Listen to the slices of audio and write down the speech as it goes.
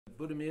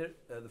Budimir,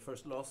 the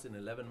first loss in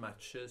 11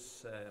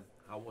 matches.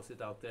 How was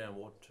it out there, and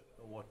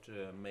what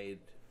made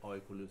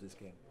AIK lose this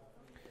game?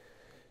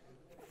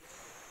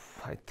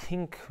 I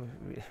think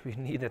we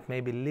needed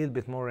maybe a little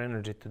bit more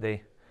energy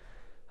today.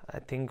 I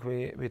think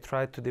we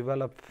tried to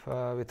develop.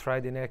 We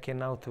tried in AIK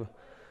now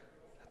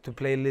to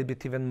play a little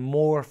bit even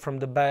more from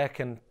the back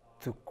and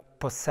to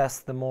possess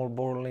the more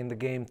ball in the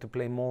game, to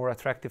play more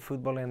attractive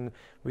football. And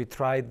we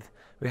tried.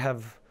 We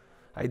have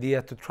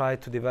idea to try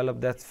to develop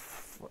that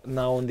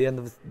now on the end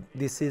of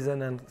this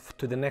season and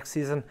to the next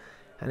season.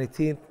 And I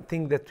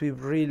think that we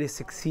really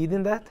succeed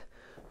in that.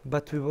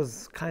 But we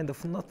was kind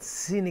of not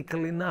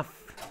cynical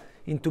enough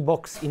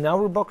in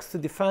our box to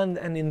defend,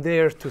 and in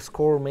there to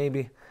score.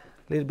 Maybe a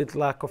little bit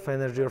lack of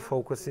energy or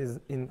focus is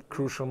in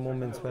crucial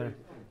moments where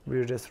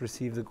we just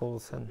received the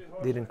goals and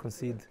didn't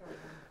concede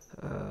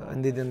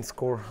and didn't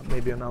score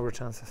maybe on our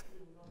chances.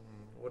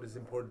 What is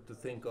important to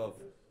think of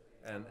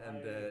and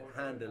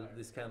handle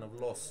this kind of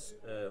loss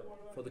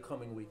for the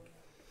coming week?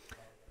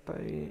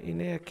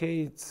 In AIK,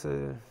 it's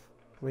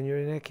when you're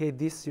in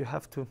AIK, you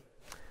have to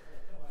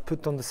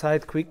put on the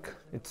side quick.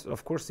 It's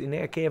of course in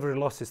AIK every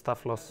loss is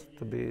tough loss.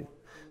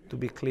 To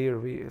be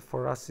clear,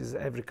 for us is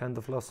every kind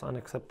of loss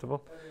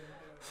unacceptable.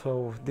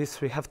 So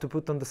this we have to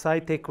put on the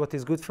side, take what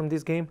is good from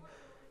this game,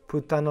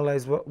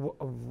 analyze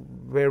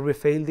where we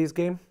failed this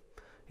game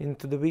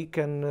into the week,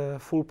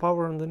 and full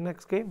power on the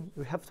next game.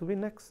 We have to win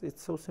next.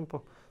 It's so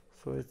simple.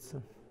 So it's.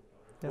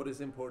 Yeah. What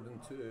is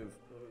important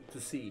to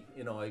see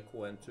in AIK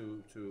and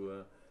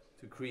to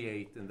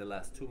create in the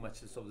last 2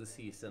 matches of the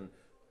season,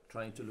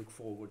 trying to look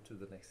forward to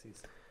the next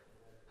season?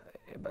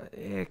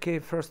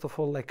 AIK, first of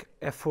all, like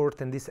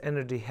effort and this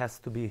energy has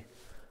to be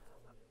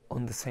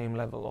on the same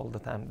level all the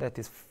time. That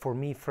is for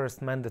me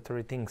first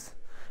mandatory thing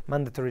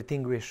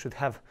we should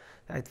have.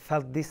 I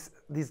felt this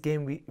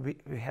game we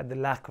had the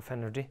lack of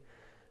energy,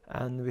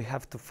 and we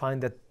have to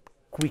find that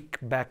quick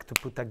back to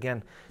put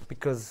again,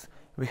 because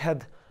we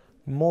had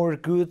more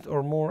good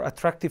or more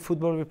attractive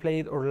football we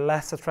played or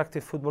less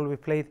attractive football we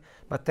played,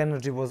 but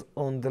energy was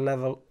on the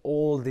level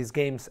all these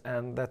games,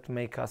 and that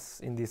make us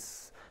in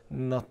this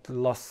not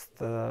lost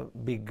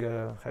big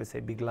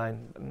big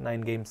line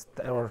 9 games,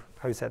 or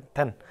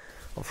 10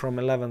 or from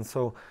 11.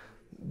 So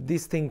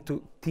this thing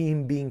to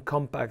team being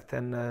compact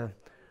and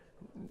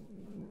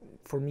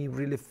for me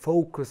really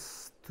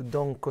focus to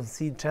don't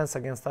concede chance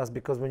against us,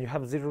 because when you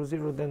have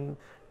 0-0, then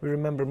we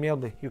remember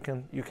Mjölby, you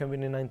can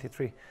win in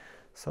 93.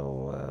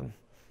 So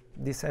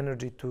this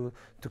energy to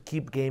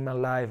keep game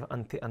alive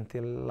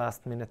until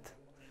last minute,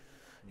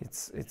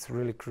 it's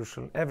really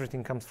crucial.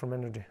 Everything comes from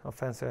energy,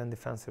 offensive and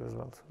defensive as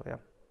well. So yeah.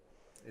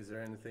 Is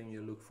there anything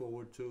you look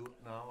forward to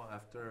now,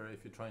 after,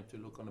 if you're trying to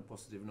look on a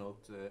positive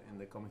note in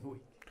the coming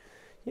week?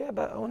 Yeah,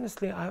 but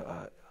honestly,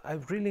 I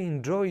really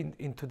enjoyed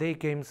in today's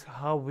games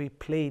how we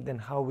played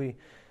and how we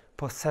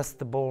possessed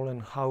the ball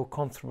and how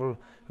comfortable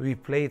we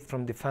played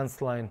from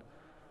defense line.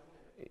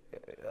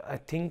 I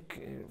think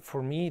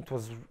for me it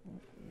was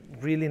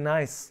really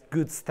nice,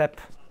 good step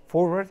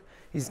forward.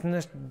 It's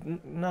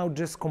now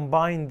just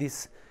combine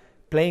this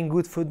playing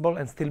good football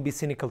and still be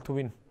cynical to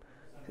win.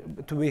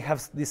 We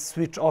have this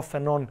switch off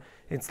and on.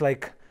 It's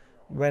like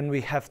when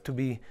we have to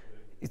be,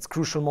 it's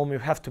crucial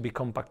moment, we have to be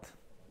compact.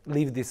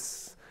 Leave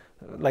this,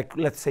 like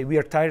let's say we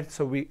are tired,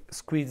 so we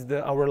squeeze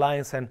our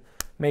lines and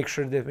make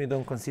sure that we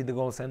don't concede the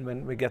goals, and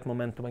when we get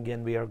momentum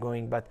again we are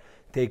going, but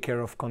take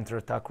care of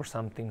counter-attack or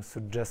something. So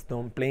just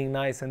don't playing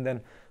nice and then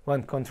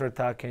one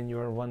counter-attack and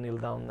you're 1-0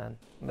 down, and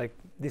like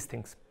these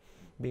things,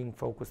 being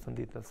focused on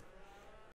details.